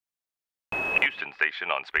Mission Station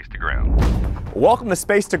on Space to Ground. Welcome to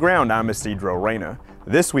Space to Ground, I'm Isidro Reyna.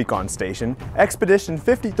 This week on station, Expedition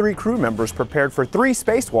 53 crew members prepared for 3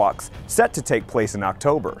 spacewalks set to take place in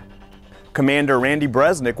October. Commander Randy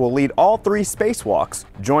Bresnik will lead all 3 spacewalks,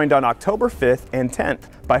 joined on October 5th and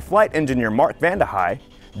 10th by flight engineer Mark Vandehei.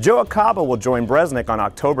 Joe Acaba will join Bresnik on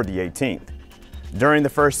October the 18th. During the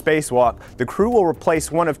first spacewalk, the crew will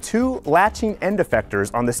replace one of 2 latching end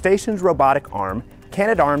effectors on the station's robotic arm,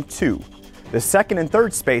 Canadarm2. The second and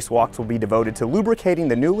third spacewalks will be devoted to lubricating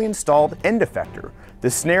the newly installed end effector,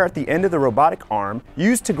 the snare at the end of the robotic arm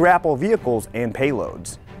used to grapple vehicles and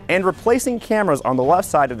payloads, and replacing cameras on the left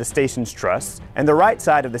side of the station's truss and the right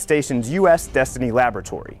side of the station's U.S. Destiny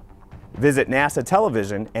laboratory. Visit NASA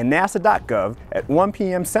television and nasa.gov at 1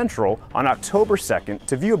 p.m. Central on October 2nd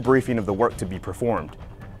to view a briefing of the work to be performed.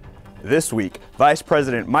 This week, Vice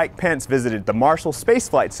President Mike Pence visited the Marshall Space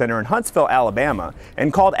Flight Center in Huntsville, Alabama,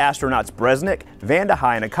 and called astronauts Bresnik,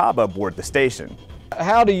 Vandehei, and Acaba aboard the station.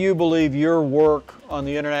 How do you believe your work on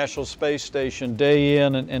the International Space Station, day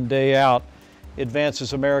in and day out,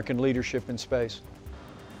 advances American leadership in space?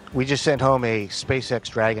 We just sent home a SpaceX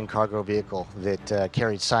Dragon cargo vehicle that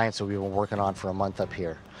carried science that we've been working on for a month up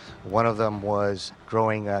here. One of them was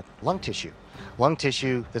growing lung tissue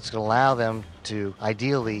that's going to allow them to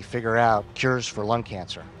ideally figure out cures for lung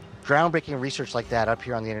cancer. Groundbreaking research like that up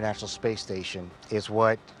here on the International Space Station is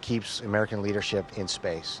what keeps American leadership in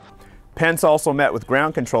space. Pence also met with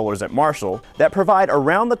ground controllers at Marshall that provide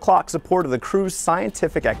around-the-clock support of the crew's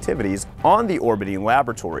scientific activities on the orbiting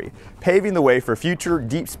laboratory, paving the way for future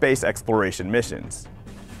deep space exploration missions.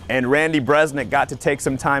 And Randy Bresnik got to take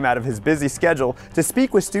some time out of his busy schedule to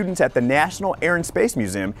speak with students at the National Air and Space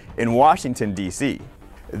Museum in Washington, D.C.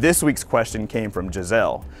 This week's question came from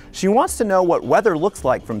Giselle. She wants to know what weather looks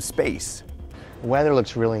like from space. Weather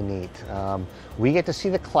looks really neat. We get to see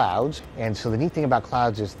the clouds, and so the neat thing about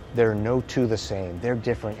clouds is they're no two the same. They're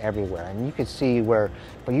different everywhere, and you could see where,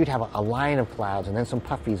 but you'd have a line of clouds, and then some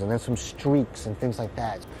puffies, and then some streaks, and things like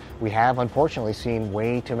that. We have, unfortunately, seen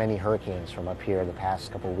way too many hurricanes from up here the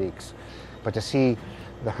past couple of weeks, but to see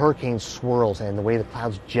the hurricane swirls and the way the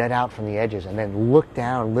clouds jet out from the edges, and then look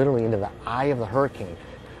down literally into the eye of the hurricane,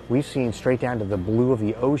 we've seen straight down to the blue of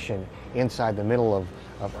the ocean inside the middle of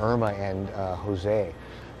Irma and Jose.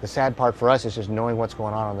 The sad part for us is just knowing what's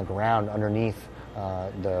going on the ground underneath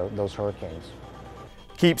those hurricanes.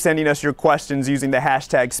 Keep sending us your questions using the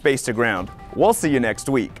hashtag #SpaceToGround. We'll see you next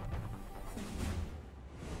week.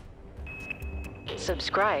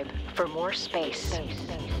 Subscribe for more space.